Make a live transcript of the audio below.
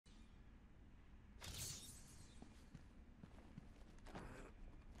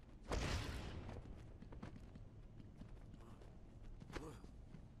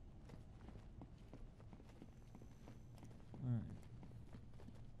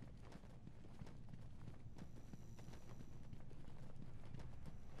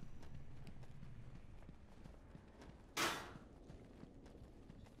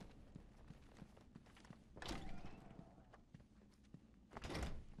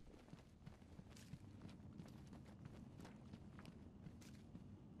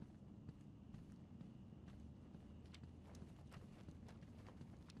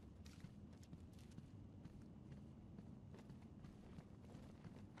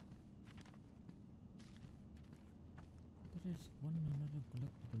is one another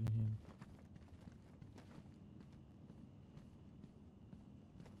collectible here?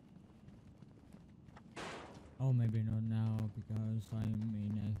 Oh, maybe not now because I'm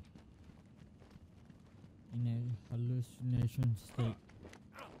in a hallucination state.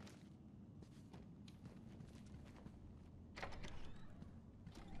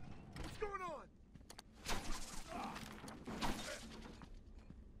 What's going on? I'm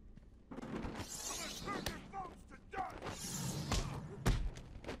gonna turn your folks to dust!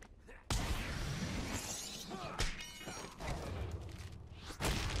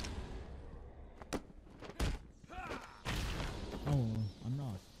 Oh, I'm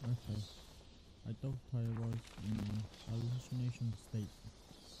not. Okay. I thought I was in a hallucination state.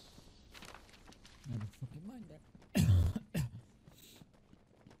 Never fucking mind that.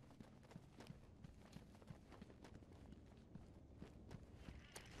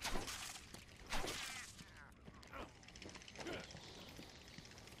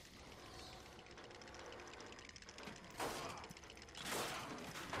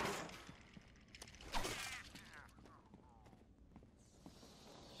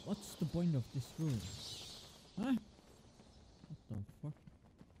 What's the point of this room? Huh? What the fuck?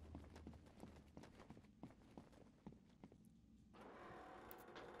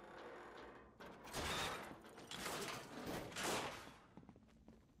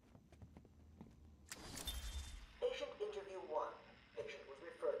 Patient interview 1. Patient was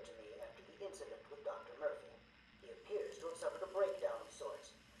referred to me after the incident with Dr. Murphy. He appears to have suffered a breakdown of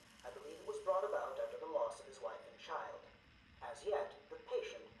sorts. I believe it was brought about after the loss of his wife and child. As yet, the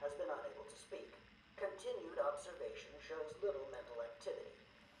patient has been unable to speak. Continued observation shows little mental activity.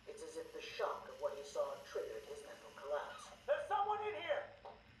 It's as if the shock of what he saw triggered his mental collapse. There's someone in here!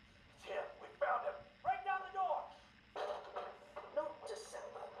 It's him. We found him. Break down the door! Note to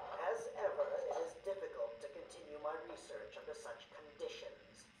self, as ever, it is difficult to continue my research under such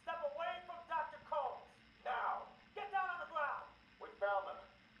conditions. Step away from Dr. Combs! Now! Get down on the ground! We found them.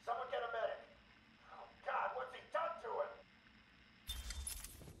 Someone get a medic. Oh, God, what's he done to him?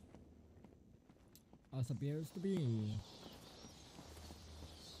 As appears to be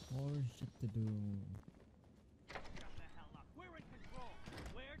more shit to do. Shut the hell up. We're in control.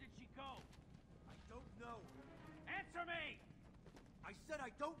 Where did she go? I don't know. Answer me! I said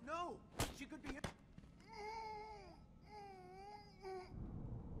I don't know. She could be...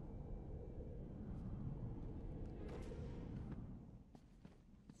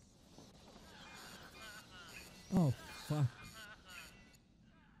 Oh fuck.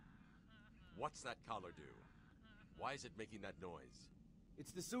 What's that collar do? Why is it making that noise? It's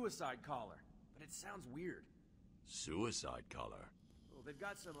the suicide collar, but it sounds weird. Suicide collar? Well, they've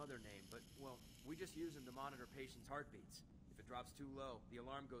got some other name, but, well, we just use them to monitor patients' heartbeats. If it drops too low, the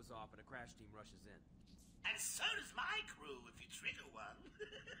alarm goes off and a crash team rushes in. And so does my crew if you trigger one.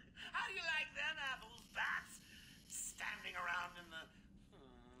 How do you like them apples, bats? Standing around in the...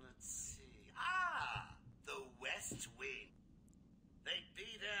 let's see... the West Wing. They'd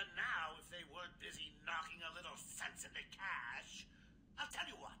be there now if they weren't busy knocking a little sense into cash. I'll tell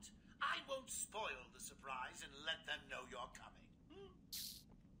you what, I won't spoil the surprise and let them know you're coming.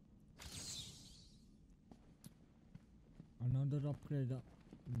 Another upgrade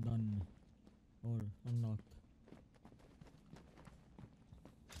done or unlocked.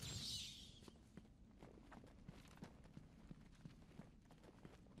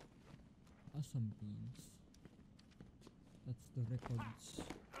 Awesome beans. That's the records.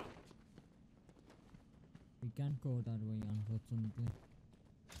 We can't go that way, unfortunately.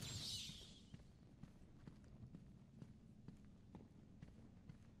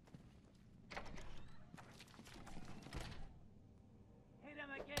 Hit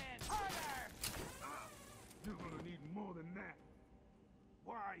him again! Harder! You're gonna need more than that.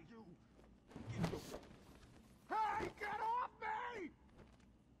 Why, you... Hey, get off me!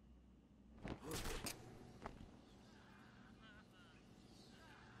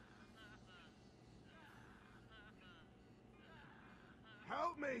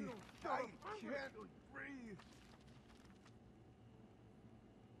 Help me! I can't breathe.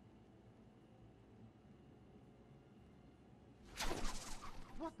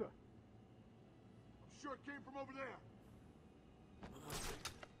 What the? I'm sure it came from over there.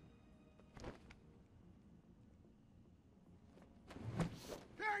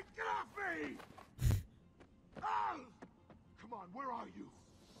 Hey, get off me! Oh! Come on, where are you?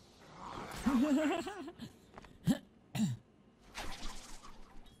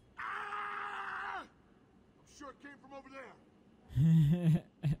 Ah! I'm sure it came from over there.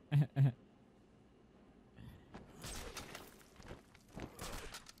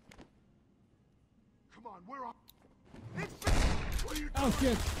 Come on, where are... It's Oh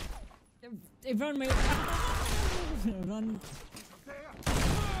shit! They found me! Run!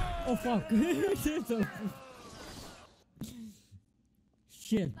 Oh fuck!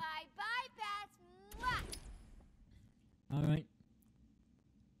 Shit! Bye bye, bats. Alright.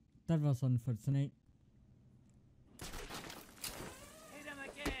 That was unfortunate. Hit him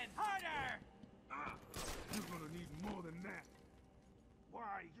again! Harder! You're gonna need more than that.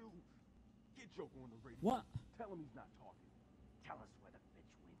 Why, you... Get Joker on the radio. What? Tell him he's not talking. Tell us where the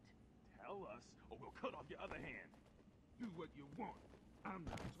bitch went. Tell us, or we'll cut off your other hand. Do what you want. I'm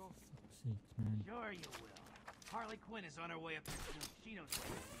not talking. Fuck's sakes, man. Sure you will. Harley Quinn is on her way up there soon. She knows what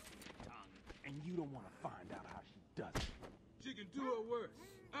to do with your tongue. And you don't want to find out how she does it. She can do her worse.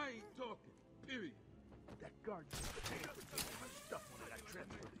 I ain't talking. Period. That guard paid for taking my stuff when I got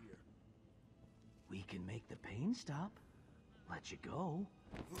transferred here. We can make the pain stop. Let you go.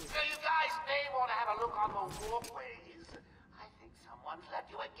 So you guys may want to have a look on the walkways. I think someone's left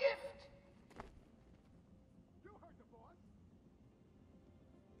you a gift. You heard the boss.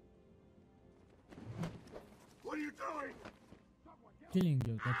 What are you doing? Killing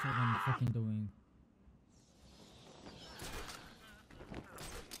you, that's what I'm fucking doing.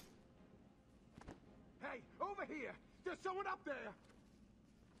 Hey, over here! There's someone up there!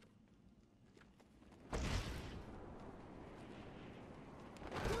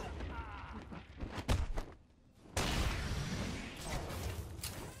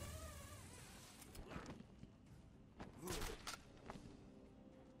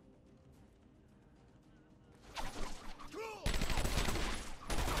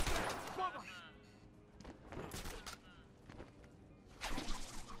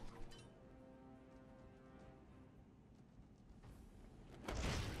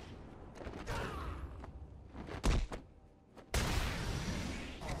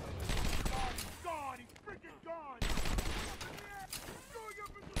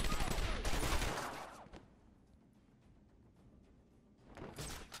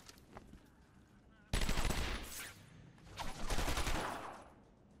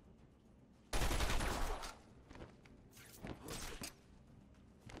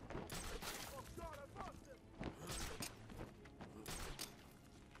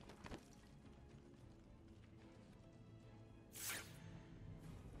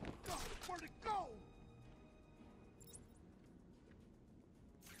 Where'd it go?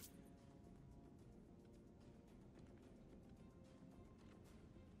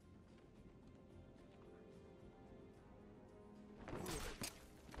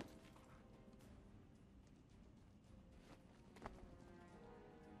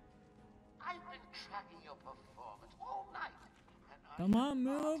 I've been tracking your performance all night. And Come on,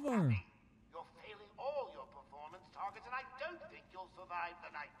 move over. You're failing all your performance targets, and I don't think you'll survive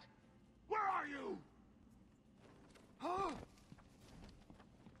the night. Where are you? Huh?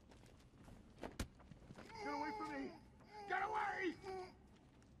 Get away from me! Get away!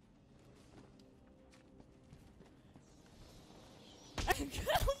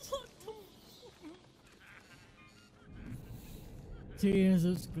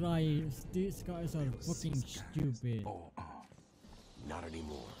 Jesus Christ, these guys are fucking stupid. Oh, not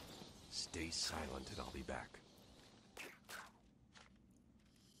anymore. Stay silent and I'll be back.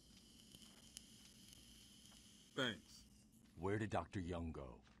 Thanks. Where did Dr. Young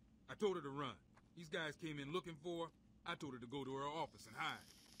go? I told her to run. These guys came in looking for her. I told her to go to her office and hide.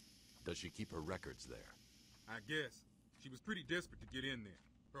 Does she keep her records there? I guess. She was pretty desperate to get in there.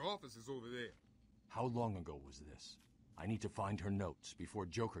 Her office is over there. How long ago was this? I need to find her notes before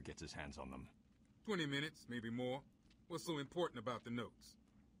Joker gets his hands on them. 20 minutes, maybe more. What's so important about the notes?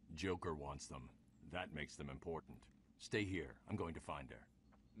 Joker wants them. That makes them important. Stay here. I'm going to find her.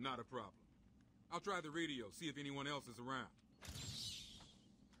 Not a problem. I'll try the radio, see if anyone else is around.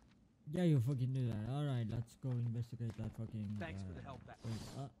 Yeah, you fucking do that. Alright, let's go investigate that fucking... Thanks for the help back.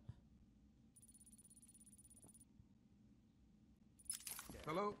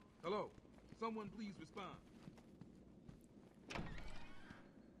 Hello? Hello? Someone please respond.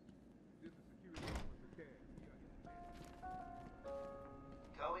 This is Security Officer Cash.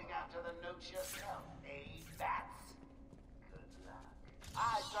 Going after the notes yourself, eh, Bats? Good luck.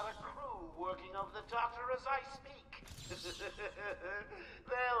 I've got a crew working over the doctor as I speak.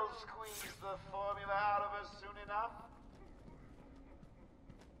 They'll squeeze the formula out of us soon enough.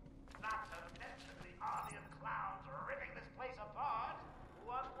 Not to mention the army of clowns ripping this place apart.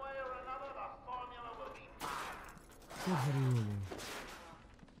 One way or another, the formula will be mine. Good for you.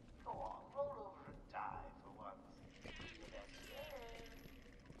 Go on, roll over and die for once.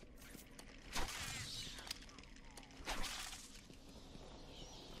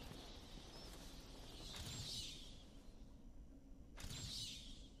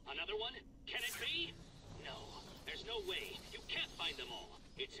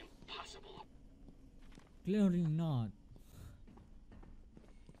 Clearly not.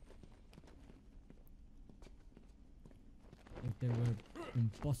 If they were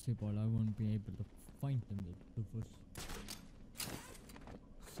impossible, I wouldn't be able to find them. It was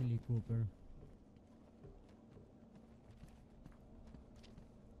silly Cooper.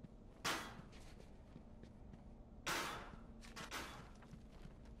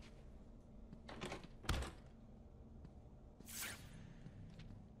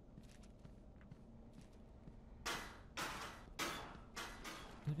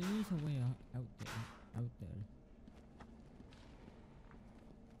 There is a way out there.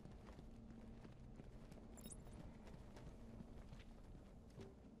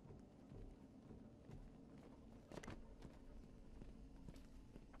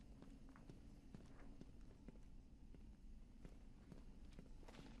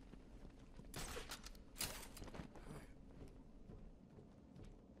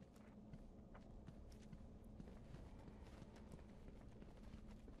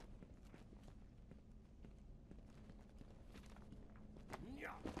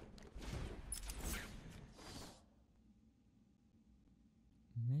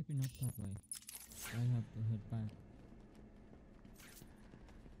 Maybe not that way. I have to head back.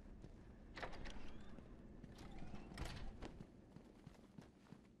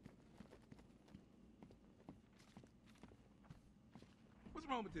 What's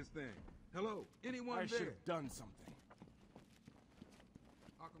wrong with this thing? Hello? Anyone I there? should have done something.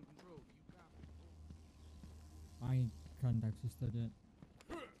 Arkham Control, do you copy? I can't access that yet.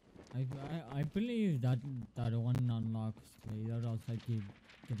 I believe that one unlocks later, else I keep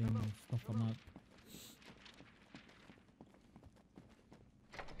getting stuff from that.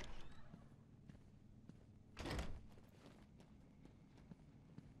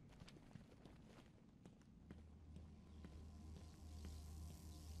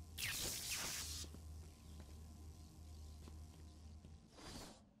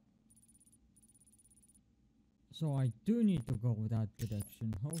 So I do need to go that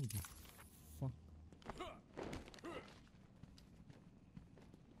direction. Holy fuck.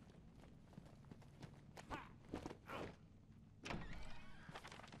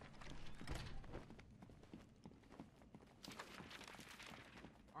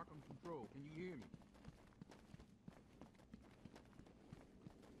 Arkham Control, can you hear me?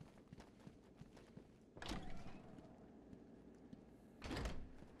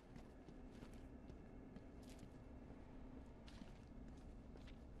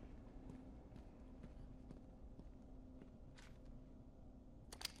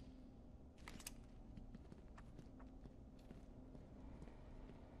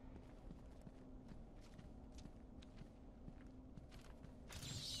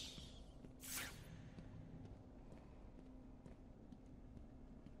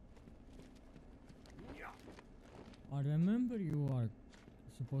 I remember you are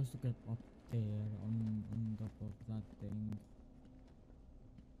supposed to get up there on top of that thing.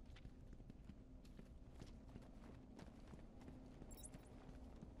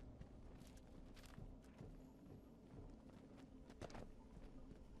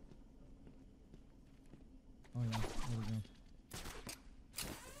 Oh yeah, there we go.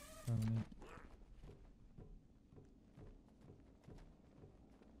 Found it.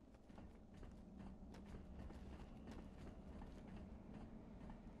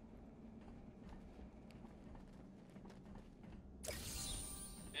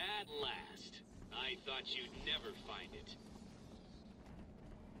 At last. I thought you'd never find it.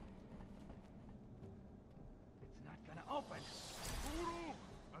 It's not gonna open. Hold on!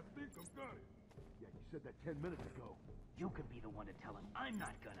 I think I've got it. Yeah, you said that 10 minutes ago. You can be the one to tell him. I'm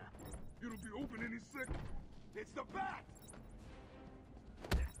not gonna. It'll be open any second. It's the bat!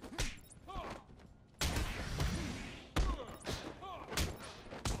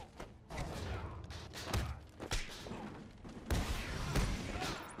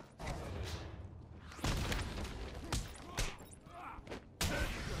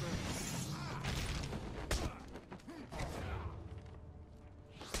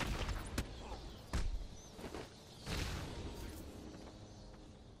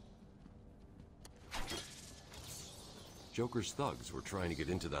 Joker's thugs were trying to get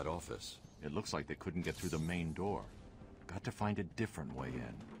into that office. It looks like they couldn't get through the main door. Got to find a different way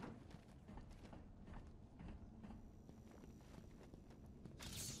in.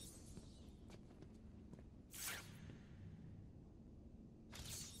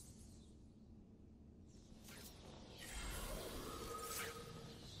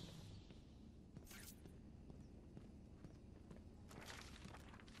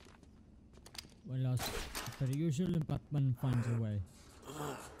 Well, as per usual, Batman finds a way.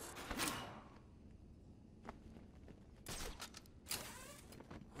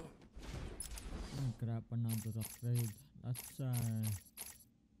 Scrap another upgrade. That's take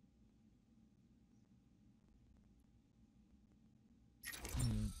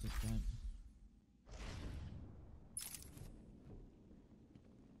that.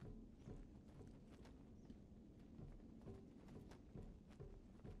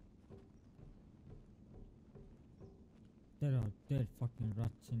 There are dead fucking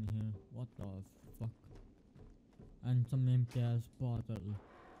rats in here. What the fuck? And some empty ass bottle.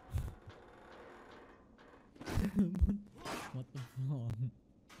 What the fuck?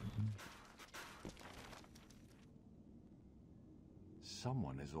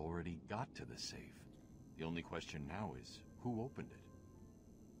 Someone has already got to the safe. The only question now is, who opened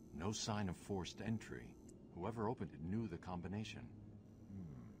it? No sign of forced entry. Whoever opened it knew the combination.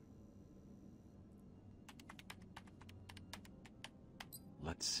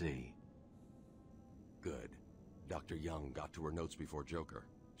 Let's see. Good. Dr. Young got to her notes before Joker.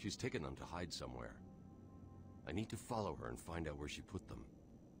 She's taken them to hide somewhere. I need to follow her and find out where she put them.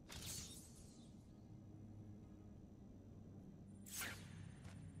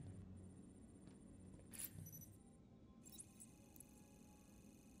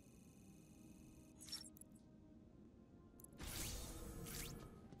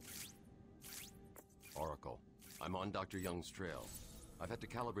 Oracle, I'm on Dr. Young's trail. I've had to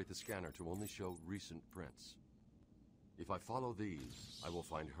calibrate the scanner to only show recent prints. If I follow these, I will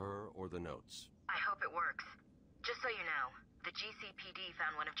find her or the notes. I hope it works. Just so you know, the GCPD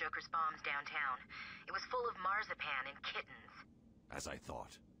found one of Joker's bombs downtown. It was full of marzipan and kittens. As I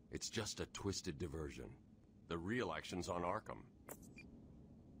thought. It's just a twisted diversion. The real action's on Arkham.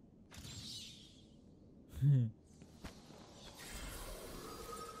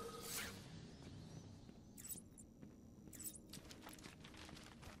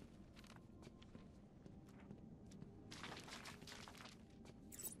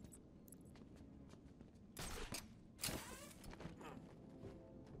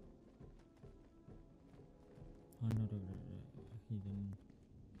 Hidden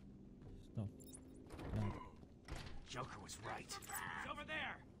stuff. Joker was right. He's over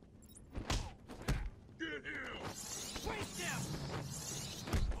there! Get him! Waste him!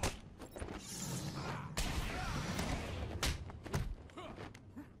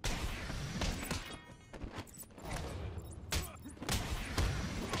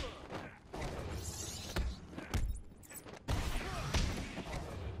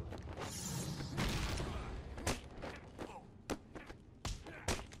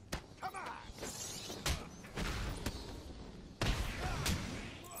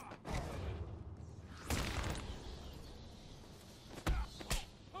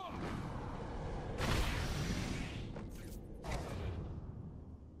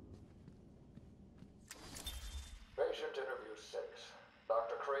 Patient interview 6.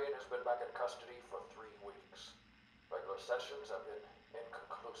 Dr. Crane has been back in custody for 3 weeks. Regular sessions have been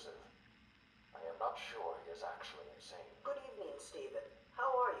inconclusive. I am not sure he is actually insane. Good evening, Stephen. How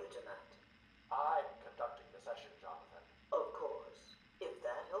are you tonight? I'm conducting the session, Jonathan. Of course. If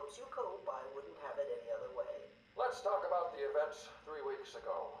that helps you cope, I wouldn't have it any other way. Let's talk about the events 3 weeks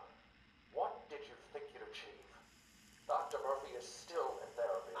ago. What did you think you'd achieve? Dr. Murphy is still in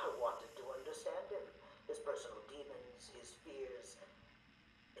therapy. I wanted to understand him. His personal demons, his fears.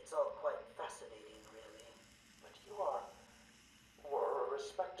 It's all quite fascinating, really. But you were a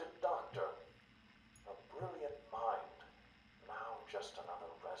respected doctor. A brilliant mind. Now just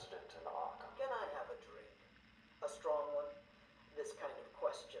another resident in Arkham. Can I have a drink? A strong one? This kind of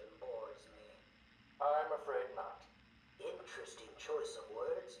question bores me. I'm afraid not. Interesting choice of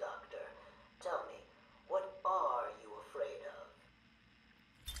words, Doctor. Tell me, what are you afraid of?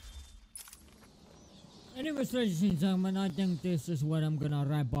 Anyways, ladies and gentlemen, I think this is where I'm gonna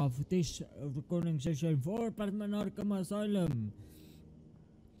wrap off this recording session for Batman Arkham Asylum.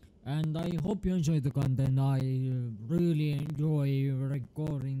 And I hope you enjoyed the content. I really enjoy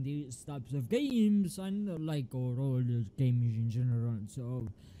recording these types of games and like overall games in general, so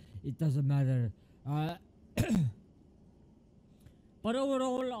it doesn't matter. But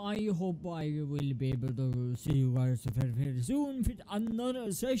overall, I hope I will be able to see you guys very, very soon with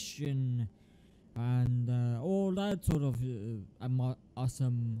another session and all that sort of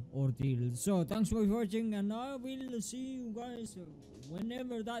awesome ordeal. So thanks for watching, and I will see you guys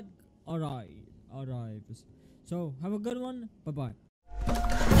whenever that arrives. So have a good one. Bye bye.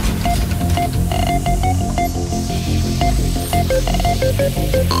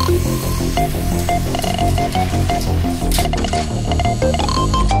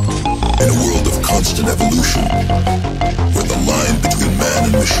 In a world of constant evolution, where the line between man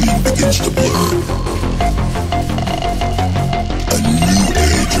and machine begins to blur, a new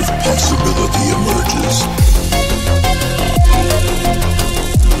age of possibility emerges.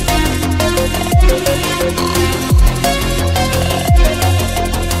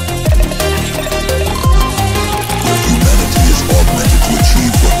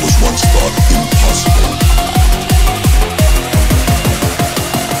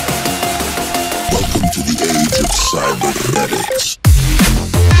 cybernetics.